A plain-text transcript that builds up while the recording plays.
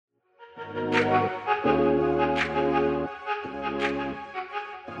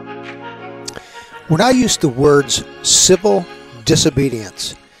When I use the words civil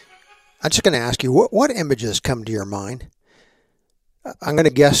disobedience, I'm just going to ask you, what images come to your mind? I'm going to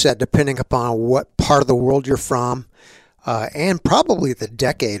guess that depending upon what part of the world you're from, and probably the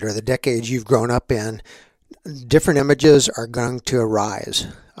decade or the decades you've grown up in, different images are going to arise.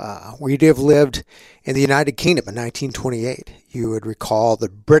 Where you have lived in the United Kingdom in 1928, you would recall the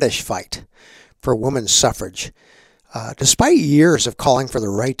British fight for women's suffrage. Despite years of calling for the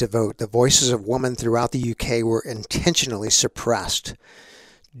right to vote, the voices of women throughout the UK were intentionally suppressed.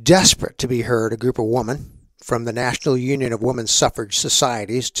 Desperate to be heard, a group of women from the National Union of Women's Suffrage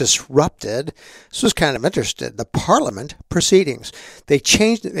Societies disrupted, this was kind of interesting, the Parliament proceedings. They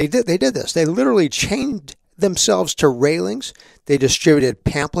did this. They literally chained themselves to railings. They distributed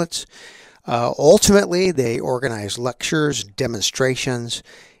pamphlets. Ultimately, they organized lectures, demonstrations,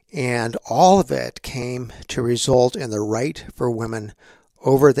 and all of it came to result in the right for women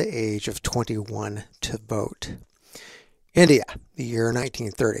over the age of 21 to vote. India, the year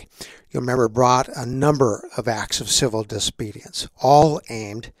 1930, you'll remember, brought a number of acts of civil disobedience, all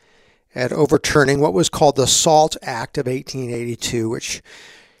aimed at overturning what was called the SALT Act of 1882, which,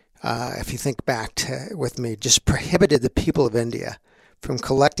 if you think back with me, just prohibited the people of India from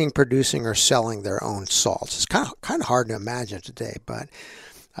collecting, producing, or selling their own salts. It's kind of hard to imagine today, but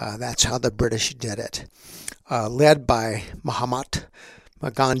that's how the British did it. Led by Mahatma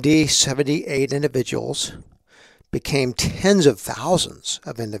Gandhi, 78 individuals became tens of thousands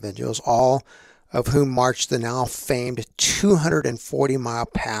of individuals, all of whom marched the now famed 240-mile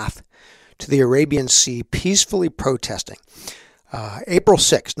path to the Arabian Sea, peacefully protesting. April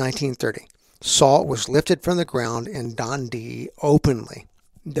 6, 1930, salt was lifted from the ground in Dundee, openly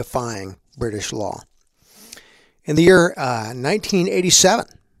defying British law. In the year 1987,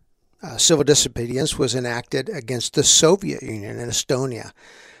 civil disobedience was enacted against the Soviet Union in Estonia.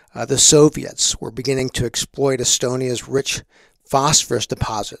 The Soviets were beginning to exploit Estonia's rich phosphorus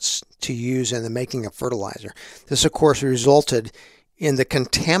deposits to use in the making of fertilizer. This, of course, resulted in the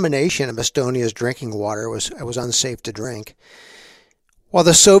contamination of Estonia's drinking water. It was unsafe to drink. While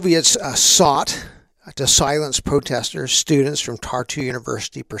the Soviets sought to silence protesters, students from Tartu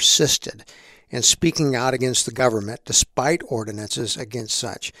University persisted in speaking out against the government despite ordinances against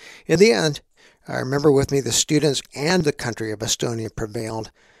such. In the end, remember with me, the students and the country of Estonia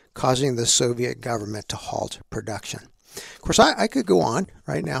prevailed, causing the Soviet government to halt production. Of course, I could go on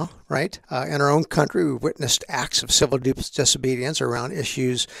right now, right? In our own country, we've witnessed acts of civil disobedience around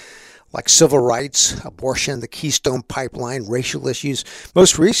issues like civil rights, abortion, the Keystone Pipeline, racial issues.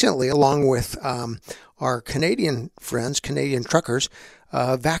 Most recently, along with our Canadian friends, Canadian truckers,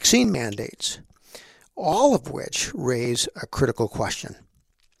 vaccine mandates, all of which raise a critical question.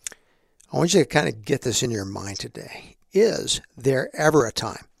 I want you to kind of get this in your mind today. Is there ever a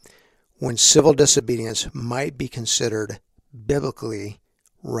time when civil disobedience might be considered biblically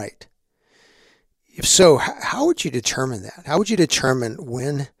right? If so, how would you determine that? How would you determine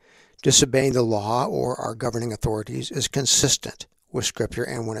when disobeying the law or our governing authorities is consistent with Scripture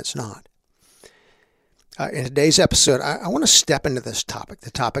and when it's not? In today's episode, I want to step into this topic,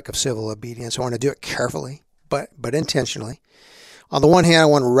 the topic of civil obedience. I want to do it carefully, but intentionally. On the one hand, I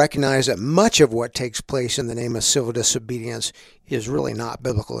want to recognize that much of what takes place in the name of civil disobedience is really not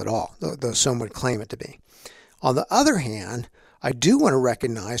biblical at all, though some would claim it to be. On the other hand, I do want to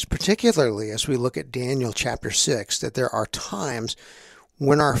recognize, particularly as we look at Daniel chapter 6, that there are times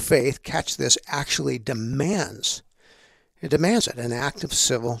when our faith, catch this, actually demands an act of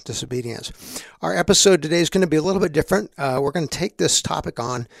civil disobedience. Our episode today is going to be a little bit different. We're going to take this topic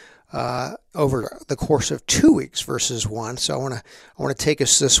on over the course of 2 weeks versus one. So I want to take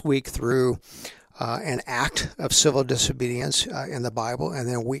us this week through an act of civil disobedience in the Bible, and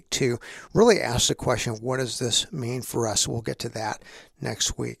then week 2 really ask the question, what does this mean for us? We'll get to that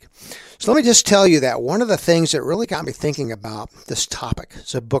next week. So let me just tell you that one of the things that really got me thinking about this topic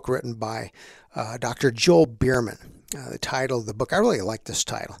is a book written by Dr. Joel Bierman. The title of the book, I really like this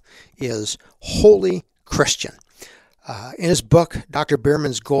title, is Holy Christian. In his book, Dr.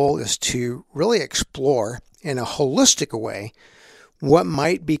 Bierman's goal is to really explore in a holistic way what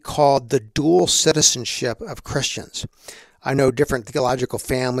might be called the dual citizenship of Christians. I know different theological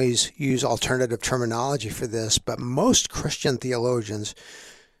families use alternative terminology for this, but most Christian theologians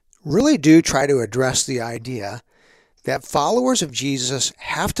really do try to address the idea that followers of Jesus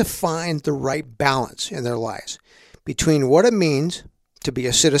have to find the right balance in their lives between what it means to be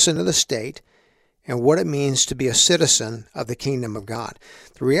a citizen of the state and what it means to be a citizen of the kingdom of God.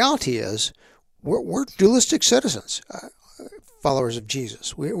 The reality is we're dualistic citizens, followers of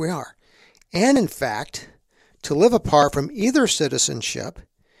Jesus. We are. And in fact, to live apart from either citizenship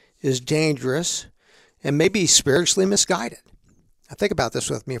is dangerous and maybe spiritually misguided. Now think about this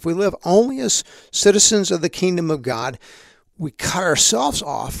with me. If we live only as citizens of the kingdom of God, we cut ourselves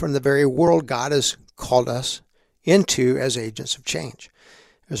off from the very world God has called us into as agents of change.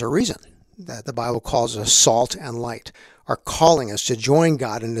 There's a reason that the Bible calls us salt and light, are calling us to join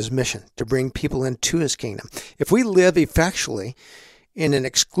God in his mission, to bring people into his kingdom. If we live effectually in an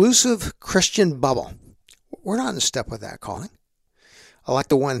exclusive Christian bubble, we're not in step with that calling. I like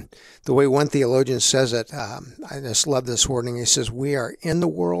the way one theologian says it. I just love this wording. He says, we are in the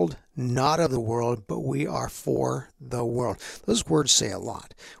world, not of the world, but we are for the world. Those words say a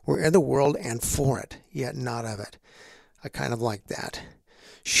lot. We're in the world and for it, yet not of it. I kind of like that.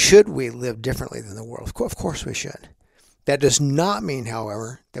 Should we live differently than the world? Of course we should. That does not mean,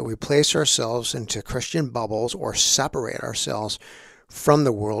 however, that we place ourselves into Christian bubbles or separate ourselves from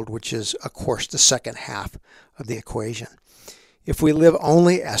the world, which is, of course, the second half of the equation. If we live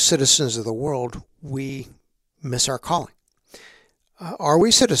only as citizens of the world, we miss our calling. Are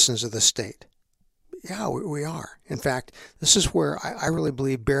we citizens of the state? Yeah, we are. In fact, this is where I really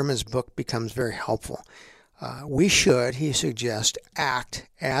believe Bierman's book becomes very helpful. We should, he suggests, act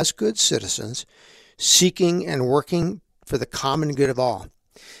as good citizens, seeking and working for the common good of all.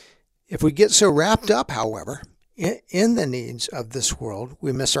 If we get so wrapped up, however, in the needs of this world,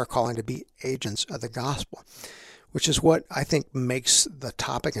 we miss our calling to be agents of the gospel, which is what I think makes the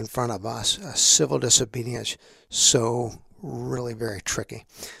topic in front of us, civil disobedience, so really very tricky.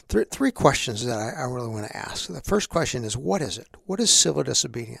 Three questions that I really want to ask. The first question is, what is it? What is civil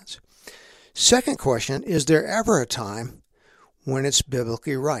disobedience? Second question, is there ever a time when it's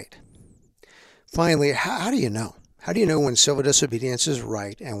biblically right? Finally, how do you know? How do you know when civil disobedience is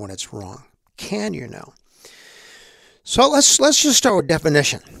right and when it's wrong? Can you know? So let's just start with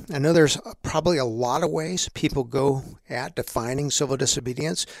definition. I know there's probably a lot of ways people go at defining civil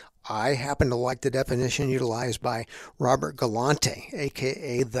disobedience. I happen to like the definition utilized by Robert Galante,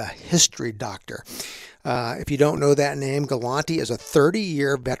 aka the History Doctor. If you don't know that name, Galante is a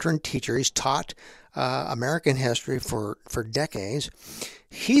 30-year veteran teacher. He's taught American history for decades.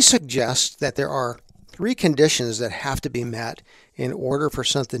 He suggests that there are three conditions that have to be met in order for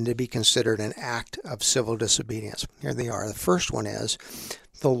something to be considered an act of civil disobedience. Here they are. The first one is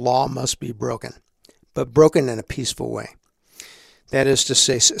the law must be broken, but broken in a peaceful way. That is to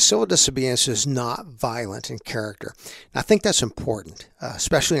say, civil disobedience is not violent in character. And I think that's important,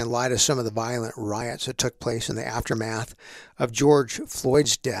 especially in light of some of the violent riots that took place in the aftermath of George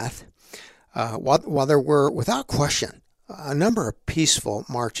Floyd's death. While there were, without question, a number of peaceful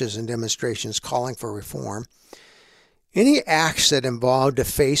marches and demonstrations calling for reform, any acts that involve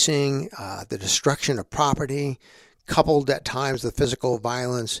defacing, the destruction of property, coupled at times with physical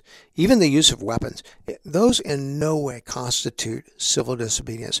violence, even the use of weapons, those in no way constitute civil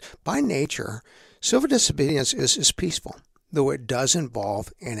disobedience. By nature, civil disobedience is peaceful, though it does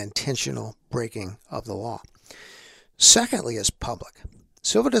involve an intentional breaking of the law. Secondly, it's public.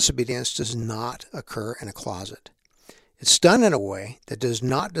 Civil disobedience does not occur in a closet. It's done in a way that does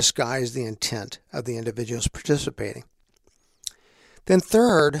not disguise the intent of the individuals participating. Then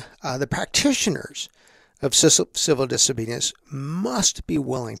third, the practitioners of civil disobedience must be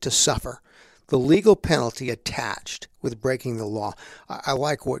willing to suffer the legal penalty attached with breaking the law. I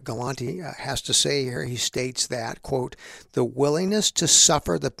like what Galante has to say here. He states that, quote, the willingness to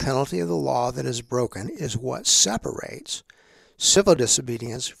suffer the penalty of the law that is broken is what separates civil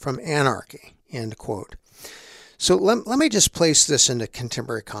disobedience from anarchy, end quote. So let me just place this into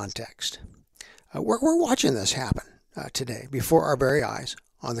contemporary context. We're watching this happen today before our very eyes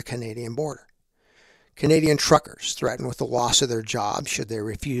on the Canadian border. Canadian truckers threatened with the loss of their jobs should they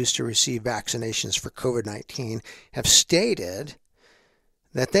refuse to receive vaccinations for COVID-19 have stated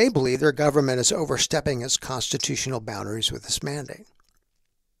that they believe their government is overstepping its constitutional boundaries with this mandate.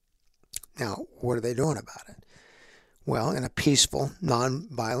 Now, what are they doing about it? Well, in a peaceful,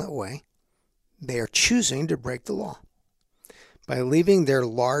 non-violent way, they are choosing to break the law by leaving their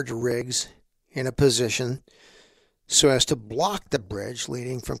large rigs in a position so as to block the bridge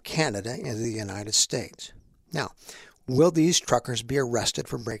leading from Canada into the United States. Now, will these truckers be arrested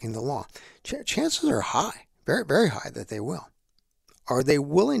for breaking the law? Chances are high, very, very high that they will. Are they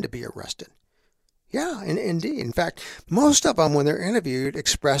willing to be arrested? Yeah, indeed. In fact, most of them, when they're interviewed,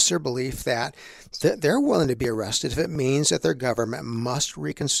 express their belief that they're willing to be arrested if it means that their government must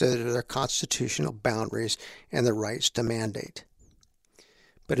reconsider their constitutional boundaries and the rights to mandate.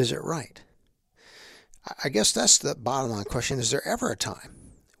 But is it right? I guess that's the bottom line question. Is there ever a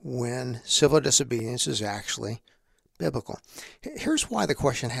time when civil disobedience is actually biblical? Here's why the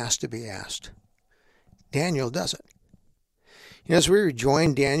question has to be asked. Daniel does it. As we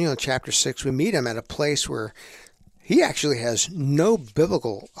rejoin Daniel in chapter 6, we meet him at a place where he actually has no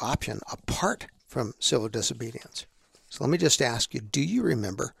biblical option apart from civil disobedience. So let me just ask you, do you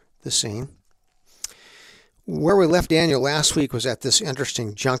remember the scene? Where we left Daniel last week was at this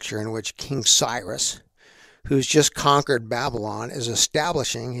interesting juncture in which King Cyrus, who's just conquered Babylon, is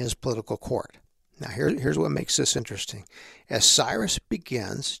establishing his political court. Now here's what makes this interesting. As Cyrus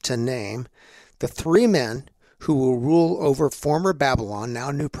begins to name the three men who will rule over former Babylon,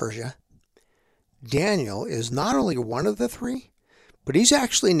 now New Persia, Daniel is not only one of the three, but he's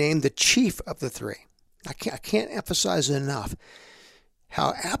actually named the chief of the three. I can't emphasize enough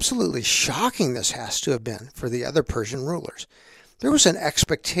how absolutely shocking this has to have been for the other Persian rulers. There was an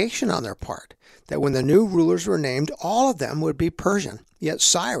expectation on their part that when the new rulers were named, all of them would be Persian. Yet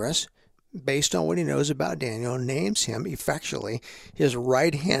Cyrus, based on what he knows about Daniel, names him effectually his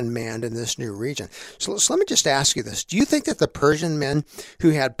right-hand man in this new region. So let me just ask you this. Do you think that the Persian men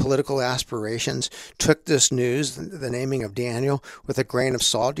who had political aspirations took this news, the naming of Daniel, with a grain of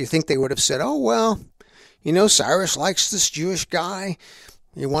salt? Do you think they would have said, oh, well, Cyrus likes this Jewish guy.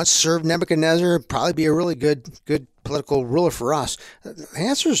 He once served Nebuchadnezzar, probably be a really good political ruler for us? The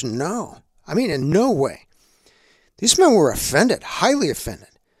answer is no. I mean, in no way. These men were offended, highly offended.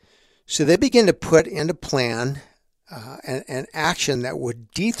 So they begin to put into plan an action that would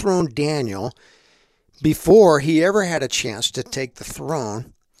dethrone Daniel before he ever had a chance to take the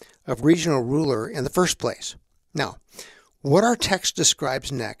throne of regional ruler in the first place. Now, what our text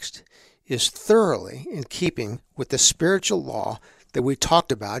describes next is thoroughly in keeping with the spiritual law that we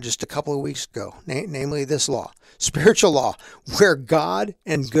talked about just a couple of weeks ago, namely this law, spiritual law, where God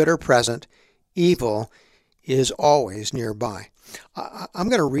and good are present, evil is always nearby. I'm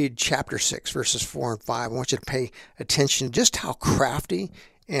going to read chapter 6, verses 4 and 5. I want you to pay attention to just how crafty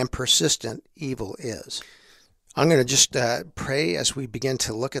and persistent evil is. I'm going to just pray as we begin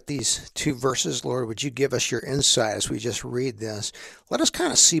to look at these two verses. Lord, would you give us your insight as we just read this? Let us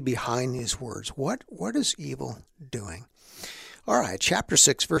kind of see behind these words. What is evil doing? All right, chapter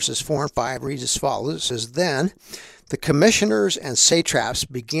 6, verses 4 and 5 reads as follows. It says, Then the commissioners and satraps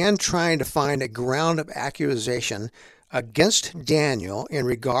began trying to find a ground of accusation against Daniel in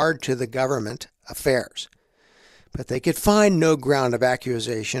regard to the government affairs. But they could find no ground of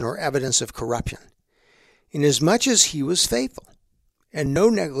accusation or evidence of corruption, inasmuch as he was faithful, and no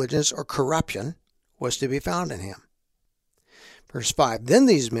negligence or corruption was to be found in him. Verse 5, Then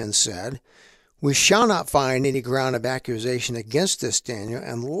these men said, We shall not find any ground of accusation against this Daniel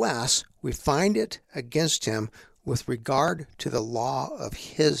unless we find it against him with regard to the law of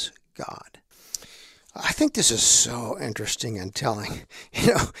his God. I think this is so interesting and telling.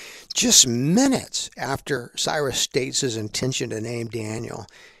 Just minutes after Cyrus states his intention to name Daniel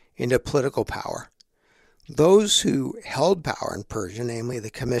into political power, those who held power in Persia, namely the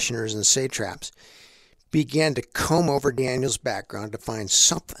commissioners and satraps, began to comb over Daniel's background to find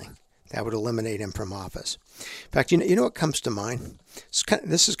something that would eliminate him from office. In fact, you know what comes to mind?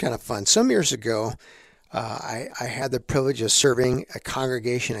 This is kind of fun. Some years ago, I had the privilege of serving a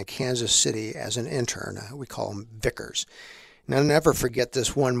congregation in Kansas City as an intern. We call them vicars. And I'll never forget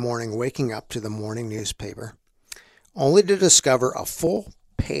this one morning, waking up to the morning newspaper, only to discover a full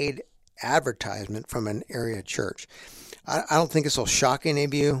paid advertisement from an area church. I don't think this will shock any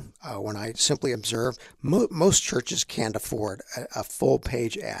of you when I simply observe most churches can't afford a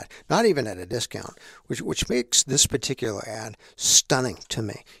full-page ad, not even at a discount, which makes this particular ad stunning to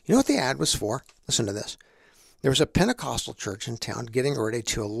me. You know what the ad was for? Listen to this. There was a Pentecostal church in town getting ready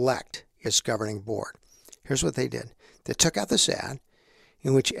to elect its governing board. Here's what they did. They took out this ad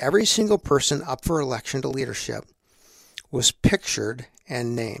in which every single person up for election to leadership was pictured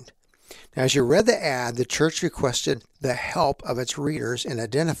and named. Now, as you read the ad, the church requested the help of its readers in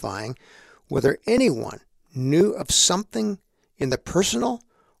identifying whether anyone knew of something in the personal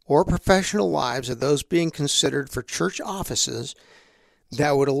or professional lives of those being considered for church offices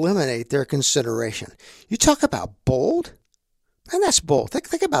that would eliminate their consideration. You talk about bold? And that's bold.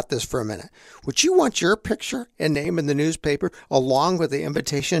 Think about this for a minute. Would you want your picture and name in the newspaper along with the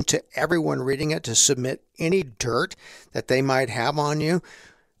invitation to everyone reading it to submit any dirt that they might have on you?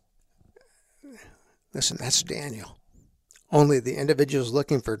 Listen, that's Daniel. Only the individuals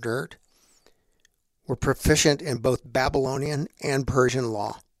looking for dirt were proficient in both Babylonian and Persian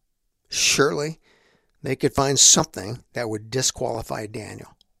law. Surely they could find something that would disqualify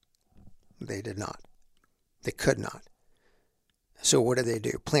Daniel. They did not. They could not. So what did they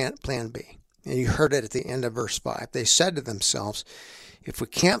do? Plan B. And you heard it at the end of verse 5. They said to themselves, if we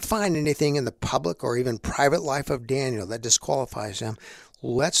can't find anything in the public or even private life of Daniel that disqualifies him,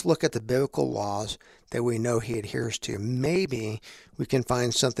 let's look at the biblical laws that we know he adheres to. Maybe we can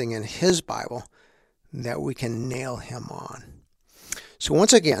find something in his Bible that we can nail him on. So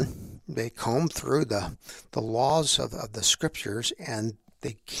once again, they comb through the laws of the scriptures and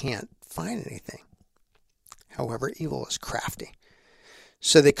they can't find anything. However, evil is crafty.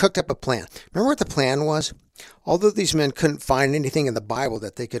 So they cooked up a plan. Remember what the plan was? Although these men couldn't find anything in the Bible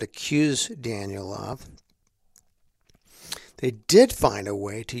that they could accuse Daniel of, they did find a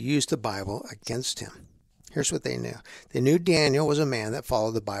way to use the Bible against him. Here's what they knew. They knew Daniel was a man that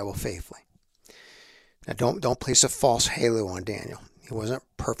followed the Bible faithfully. Now don't place a false halo on Daniel. He wasn't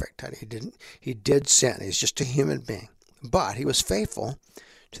perfect. He did sin. He's just a human being. But he was faithful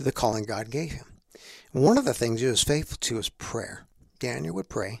to the calling God gave him. And one of the things he was faithful to was prayer. Daniel would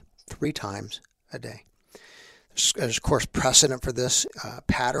pray 3 times a day. There's of course precedent for this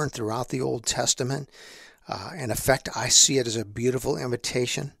pattern throughout the Old Testament. In effect, I see it as a beautiful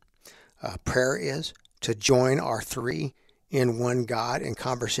invitation. Prayer is to join our 3 in one God in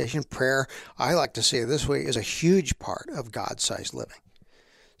conversation. Prayer, I like to say it this way, is a huge part of God-sized living.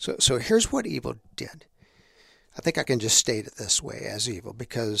 So here's what evil did. I think I can just state it this way as evil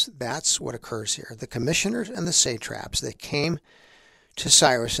because that's what occurs here. The commissioners and the satraps, they came to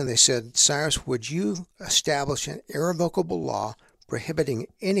Cyrus and they said, Cyrus, would you establish an irrevocable law prohibiting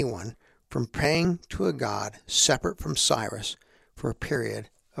anyone from praying to a god separate from Cyrus for a period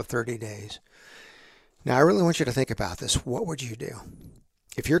of 30 days? Now, I really want you to think about this. What would you do?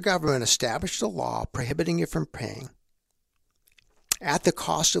 If your government established a law prohibiting you from praying at the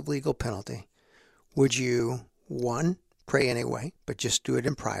cost of legal penalty, would you, 1, pray anyway, but just do it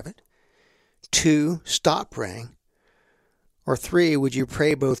in private? 2, stop praying? Or 3, would you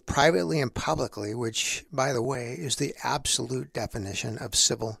pray both privately and publicly, which, by the way, is the absolute definition of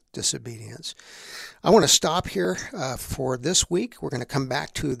civil disobedience? I want to stop here for this week. We're going to come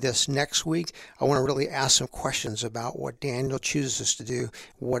back to this next week. I want to really ask some questions about what Daniel chooses us to do,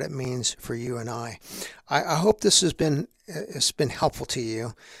 what it means for you and I. I hope this has been helpful to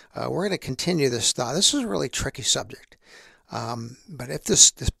you. We're going to continue this thought. This is a really tricky subject. But if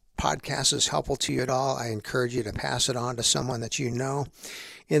this podcast is helpful to you at all, I encourage you to pass it on to someone that you know.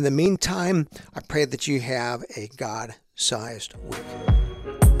 In the meantime, I pray that you have a God-sized week.